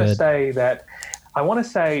want to say that I want to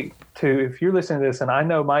say if you're listening to this, and I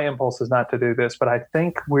know my impulse is not to do this, but I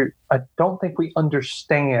don't think we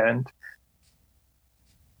understand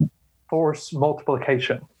force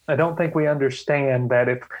multiplication. I don't think we understand that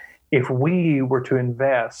if we were to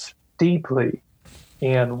invest deeply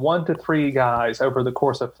in 1 to 3 guys over the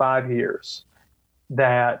course of 5 years,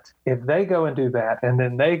 that if they go and do that, and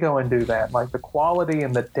then they go and do that, like the quality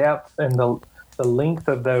and the depth and the length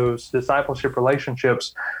of those discipleship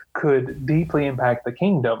relationships could deeply impact the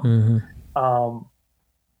kingdom.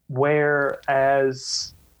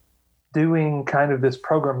 Whereas doing kind of this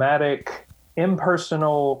programmatic,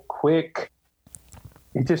 impersonal, quick,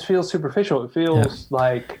 it just feels superficial. It feels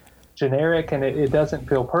like generic, and it doesn't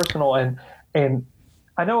feel personal. And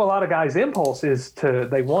I know a lot of guys' impulse is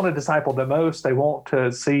they want to disciple the most. They want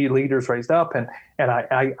to see leaders raised up. And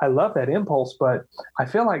I love that impulse, but I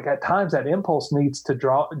feel like at times that impulse needs to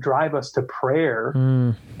drive us to prayer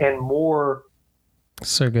and more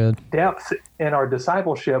so good depth in our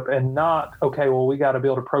discipleship, and not, okay, well, we got to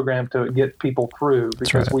build a program to get people through,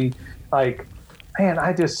 because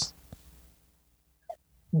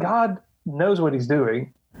God knows what he's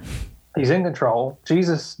doing. He's in control.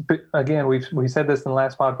 Jesus, again, we said this in the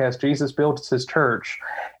last podcast, Jesus builds his church.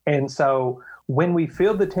 And so when we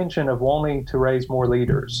feel the tension of wanting to raise more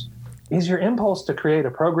leaders, is your impulse to create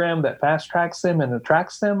a program that fast tracks them and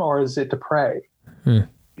attracts them, or is it to pray?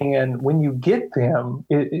 And when you get them,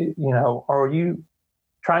 are you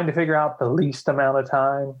trying to figure out the least amount of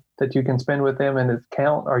time that you can spend with them and it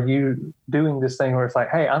count? Are you doing this thing where it's like,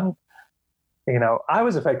 hey, I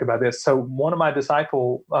was affected by this. So one of my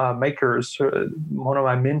disciple makers, one of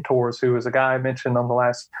my mentors, who was a guy I mentioned on the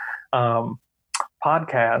last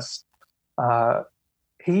podcast,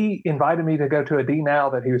 he invited me to go to a D Now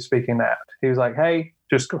that he was speaking at. He was like, hey,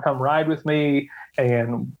 just come ride with me,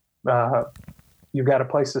 and you've got a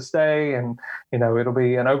place to stay, and, it'll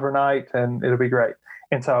be an overnight, and it'll be great.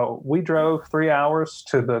 And so we drove 3 hours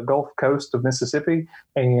to the Gulf Coast of Mississippi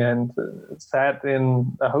and sat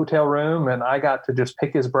in a hotel room, and I got to just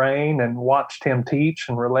pick his brain and watched him teach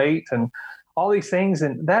and relate and all these things.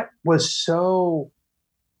 And that was so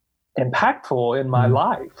impactful in my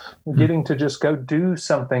life, getting to just go do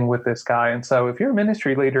something with this guy. And so if you're a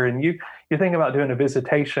ministry leader and you're thinking about doing a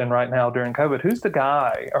visitation right now during COVID, who's the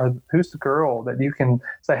guy or who's the girl that you can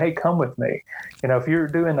say, hey, come with me? If you're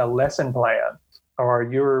doing a lesson plan, or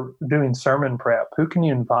you're doing sermon prep, who can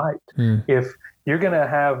you invite? If you're going to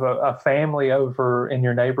have a family over in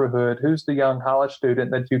your neighborhood, who's the young college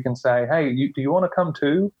student that you can say, hey, do you want to come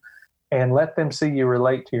too? And let them see you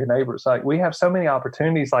relate to your neighbors. Like, we have so many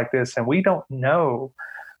opportunities like this, and we don't know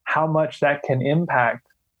how much that can impact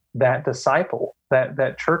that disciple,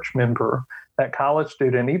 that church member, that college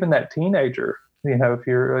student, even that teenager, if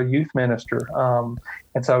you're a youth minister.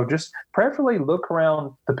 And so just prayerfully look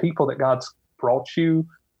around the people that God's brought you,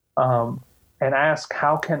 and ask,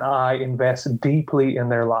 how can I invest deeply in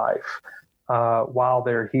their life while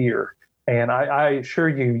they're here? And I assure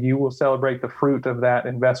you will celebrate the fruit of that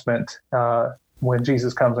investment when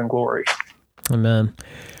Jesus comes in glory. Amen.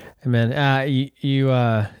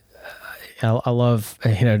 I love,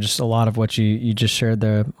 just a lot of what you just shared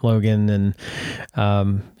there, Logan.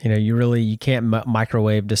 And, you can't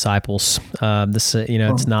microwave disciples.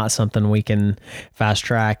 It's not something we can fast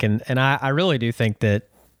track. And I really do think that,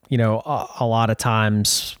 a lot of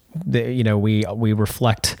times, we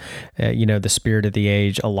reflect, the spirit of the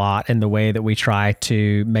age a lot in the way that we try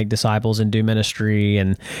to make disciples and do ministry.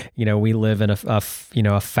 And, we live in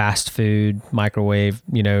a fast food microwave,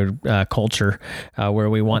 culture, where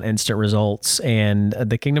we want instant results, and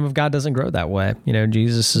the kingdom of God doesn't grow that way.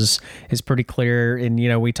 Jesus is pretty clear.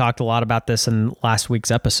 And, we talked a lot about this in last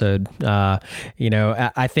week's episode.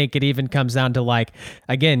 I think it even comes down to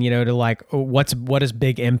what does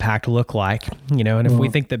big impact look like? And if we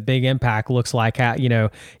think that big impact looks like how,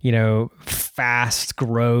 fast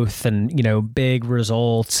growth and, big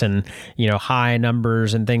results and, high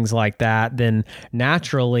numbers and things like that, then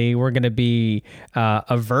naturally we're going to be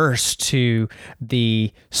averse to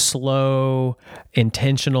the slow,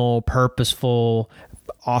 intentional, purposeful,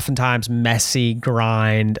 oftentimes messy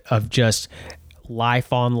grind of just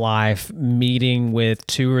life on life, meeting with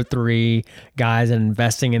 2 or 3 guys and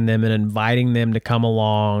investing in them and inviting them to come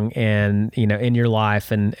along and, in your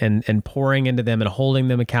life and pouring into them and holding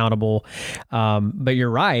them accountable. But you're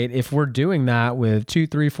right. If we're doing that with 2,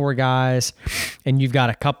 3, 4 guys, and you've got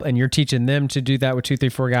a couple, and you're teaching them to do that with 2, 3,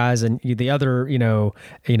 4 guys, and the other,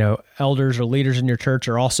 elders or leaders in your church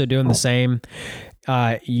are also doing the same,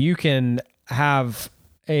 you can have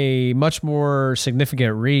a much more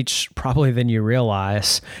significant reach probably than you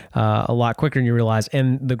realize, a lot quicker than you realize.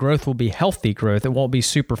 And the growth will be healthy growth. It won't be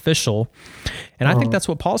superficial. And I think that's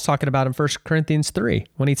what Paul's talking about in 1 Corinthians 3,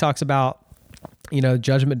 when he talks about,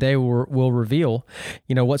 Judgment Day will reveal,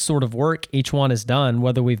 what sort of work each one has done,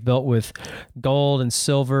 whether we've built with gold and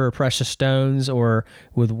silver or precious stones, or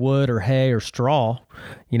with wood or hay or straw,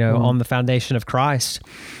 on the foundation of Christ.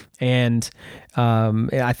 And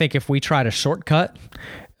I think if we try to shortcut,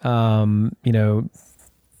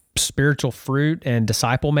 spiritual fruit and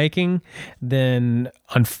disciple making, then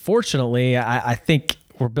unfortunately, I think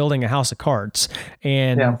we're building a house of cards.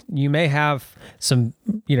 And you may have some,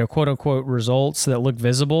 quote unquote results that look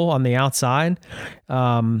visible on the outside.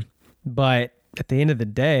 But at the end of the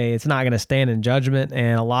day, it's not going to stand in judgment.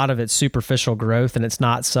 And a lot of it's superficial growth, and it's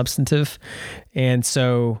not substantive. And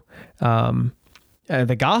so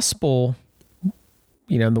the gospel,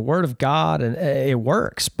 the word of God, and it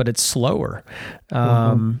works, but it's slower.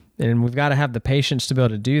 And we've got to have the patience to be able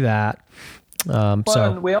to do that.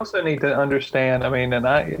 And we also need to understand,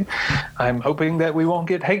 and I'm hoping that we won't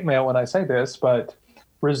get hate mail when I say this, but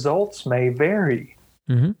results may vary.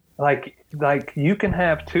 Mm-hmm. Like you can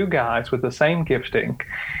have two guys with the same gifting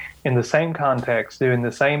in the same context doing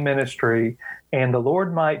the same ministry, and the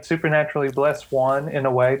Lord might supernaturally bless one in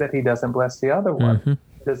a way that he doesn't bless the other one. Mm-hmm.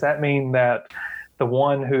 Does that mean that the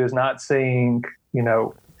one who is not seeing,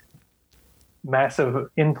 massive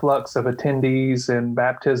influx of attendees and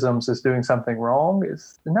baptisms is doing something wrong?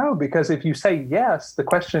 No, because if you say yes, the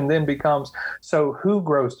question then becomes, so who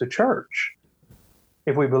grows the church?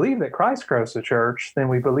 If we believe that Christ grows the church, then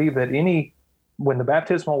we believe that when the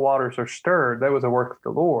baptismal waters are stirred, that was a work of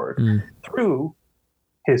the Lord through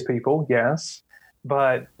his people, yes.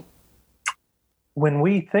 But when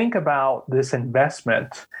we think about this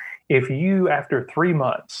investment, if you, after 3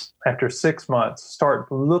 months, after 6 months, start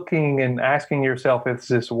looking and asking yourself, is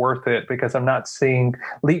this worth it? Because I'm not seeing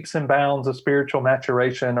leaps and bounds of spiritual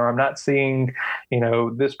maturation, or I'm not seeing,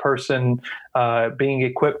 this person being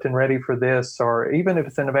equipped and ready for this, or even if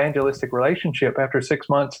it's an evangelistic relationship after 6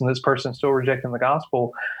 months and this person's still rejecting the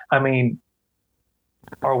gospel, are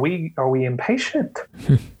we impatient?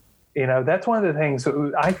 That's one of the things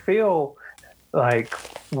I feel like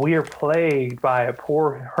we are plagued by a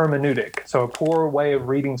poor hermeneutic, so a poor way of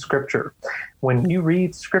reading Scripture. When you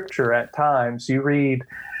read Scripture, at times you read,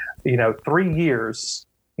 3 years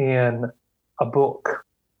in a book,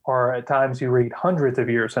 or at times you read hundreds of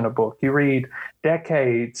years in a book. You read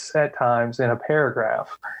decades at times in a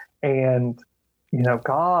paragraph. And,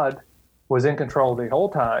 God was in control the whole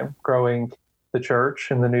time, growing the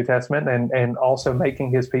church in the New Testament and also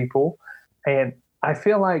making his people. And I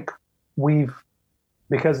feel like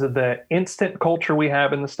because of the instant culture we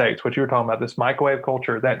have in the States, what you were talking about, this microwave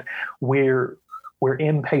culture, that we're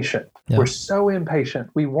impatient. Yeah. We're so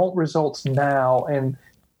impatient. We want results now. And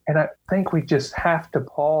I think we just have to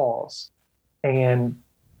pause and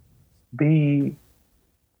be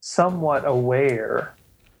somewhat aware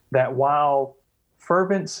that while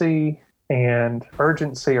fervency and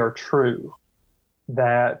urgency are true,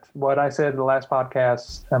 that what I said in the last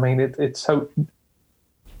podcast, it's so...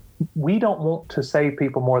 We don't want to save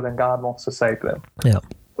people more than God wants to save them. Yeah.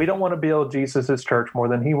 We don't want to build Jesus's church more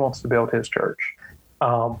than he wants to build his church.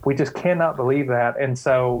 We just cannot believe that. And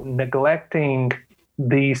so neglecting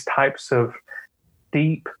these types of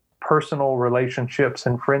deep personal relationships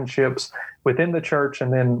and friendships within the church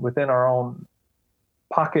and then within our own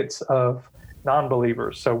pockets of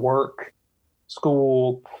non-believers, so work,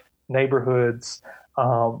 school, neighborhoods,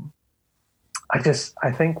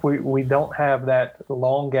 I think we don't have that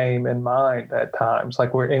long game in mind at times.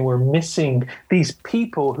 We're missing these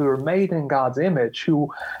people who are made in God's image, who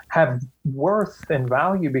have worth and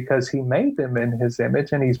value because he made them in his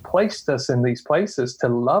image, and he's placed us in these places to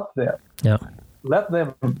love them. Yeah. Let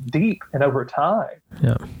them deep and over time.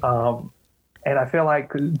 Yeah. And I feel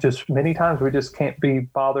like just many times we just can't be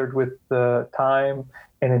bothered with the time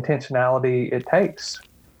and intentionality it takes,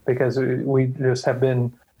 because we just have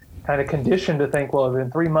been kind of conditioned to think, well, if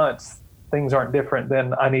in 3 months things aren't different,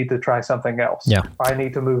 then I need to try something else. Yeah. I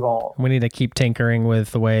need to move on. We need to keep tinkering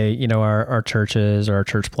with the way, our churches or our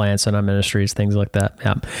church plants and our ministries, things like that.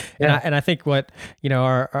 Yeah. Yeah. And I think what,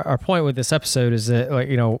 our point with this episode is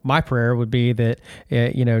that, my prayer would be that,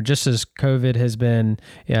 just as COVID has been,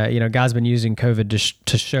 God's been using COVID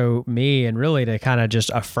to show me and really to kind of just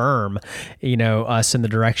affirm, us in the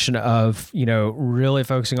direction of, really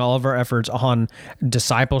focusing all of our efforts on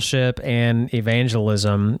discipleship and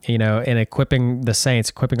evangelism, and equipping the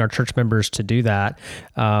saints, equipping our church members to do that.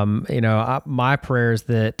 My prayer is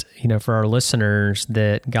that, for our listeners,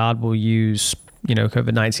 that God will use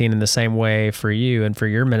COVID-19 in the same way for you and for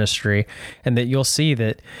your ministry, and that you'll see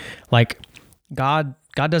that like God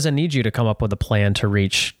doesn't need you to come up with a plan to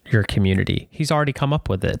reach your community. He's already come up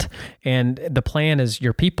with it. And the plan is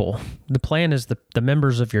your people. The plan is the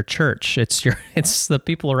members of your church. It's the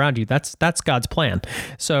people around you. That's God's plan.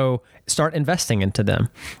 So start investing into them.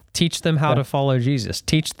 Teach them how to follow Jesus.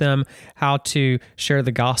 Teach them how to share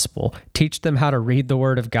the gospel. Teach them how to read the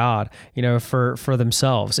word of God, for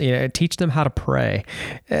themselves. Teach them how to pray.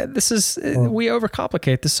 We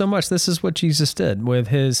overcomplicate this so much. This is what Jesus did with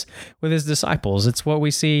his disciples. It's what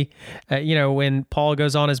we see, when Paul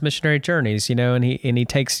goes on his missionary journeys, and he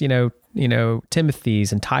takes,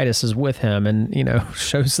 Timothy's and Titus is with him and,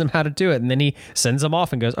 shows them how to do it. And then he sends them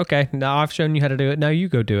off and goes, okay, now I've shown you how to do it. Now you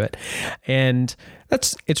go do it. And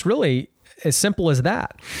it's really as simple as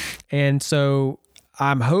that. And so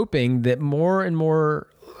I'm hoping that more and more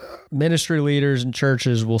ministry leaders and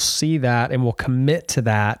churches will see that and will commit to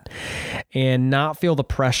that and not feel the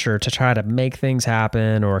pressure to try to make things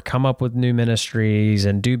happen or come up with new ministries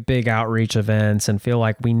and do big outreach events and feel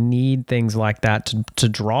like we need things like that to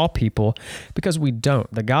draw people, because we don't.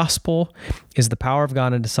 The gospel is the power of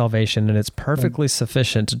God into salvation, and it's perfectly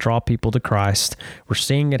sufficient to draw people to Christ. We're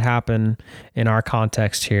seeing it happen in our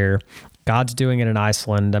context here. God's doing it in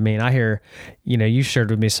Iceland. I mean, I hear, you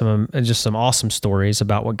shared with me some awesome stories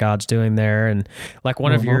about what God's doing there. And like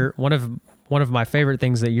one of my favorite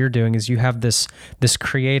things that you're doing is you have this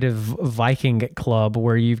creative Viking club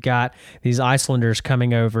where you've got these Icelanders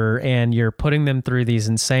coming over and you're putting them through these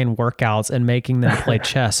insane workouts and making them play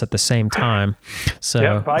chess at the same time.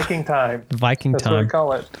 So Viking time. That's what I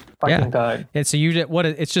call it. Viking time. And so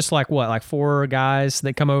it's just like four guys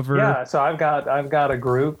that come over? Yeah. So I've got a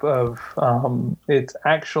group of, it's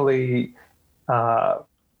actually, 4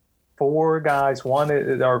 guys.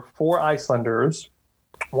 There are 4 Icelanders.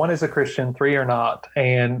 1 is a Christian, 3 are not,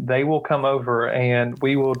 and they will come over and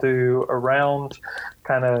we will do a round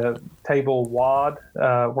kind of table WOD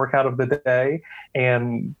workout of the day.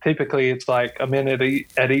 And typically it's like a minute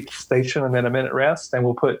at each station and then a minute rest. And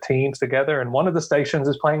we'll put teams together. And one of the stations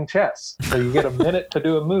is playing chess. So you get a minute to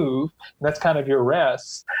do a move, and that's kind of your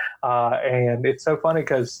rest. And it's so funny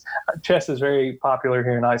because chess is very popular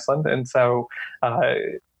here in Iceland. And so,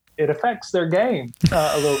 it affects their game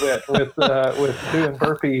a little bit with doing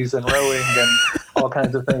burpees and rowing and all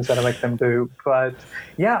kinds of things that I make them do. But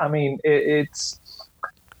yeah, I mean, it's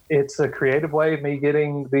a creative way of me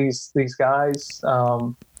getting these guys,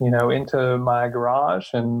 into my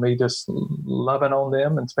garage and me just loving on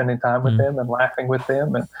them and spending time with them and laughing with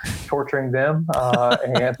them and torturing them.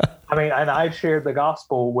 And I mean, and I've shared the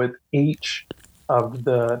gospel with each of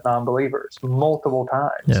the non-believers multiple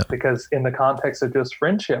times because in the context of just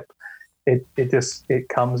friendship, it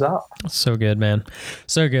comes up. So good, man.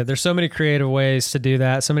 So good. There's so many creative ways to do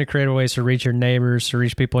that. So many creative ways to reach your neighbors, to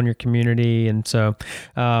reach people in your community. And so,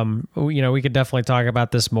 we could definitely talk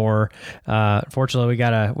about this more. Fortunately, we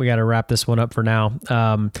gotta wrap this one up for now.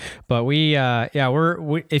 But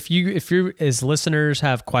if you as listeners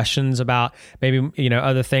have questions about maybe,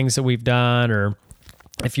 other things that we've done, or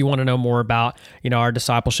if you want to know more about, our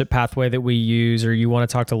discipleship pathway that we use, or you want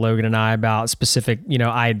to talk to Logan and I about specific,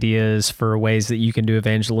 ideas for ways that you can do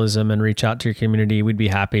evangelism and reach out to your community, we'd be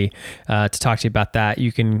happy to talk to you about that.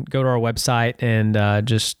 You can go to our website and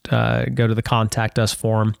just go to the contact us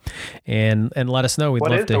form and let us know. We'd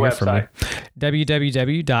love to hear from you.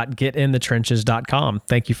 www.getinthetrenches.com.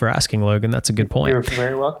 Thank you for asking, Logan. That's a good point. You're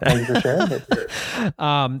very welcome. Thank you for sharing it.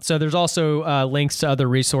 So there's also links to other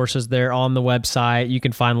resources there on the website. You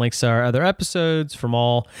can find links to our other episodes from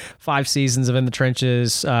all 5 seasons of In the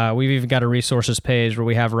Trenches. We've even got a resources page where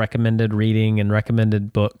we have recommended reading and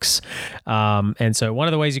recommended books. And so one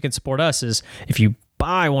of the ways you can support us is if you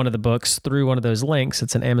buy one of the books through one of those links.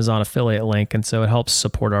 It's an Amazon affiliate link. And so it helps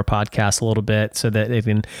support our podcast a little bit so that it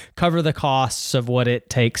can cover the costs of what it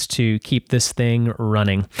takes to keep this thing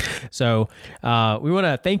running. So we want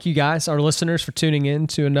to thank you guys, our listeners, for tuning in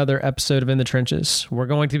to another episode of In the Trenches. We're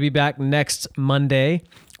going to be back next Monday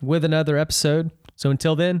with another episode. So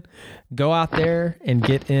until then, go out there and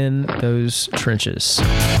get in those trenches.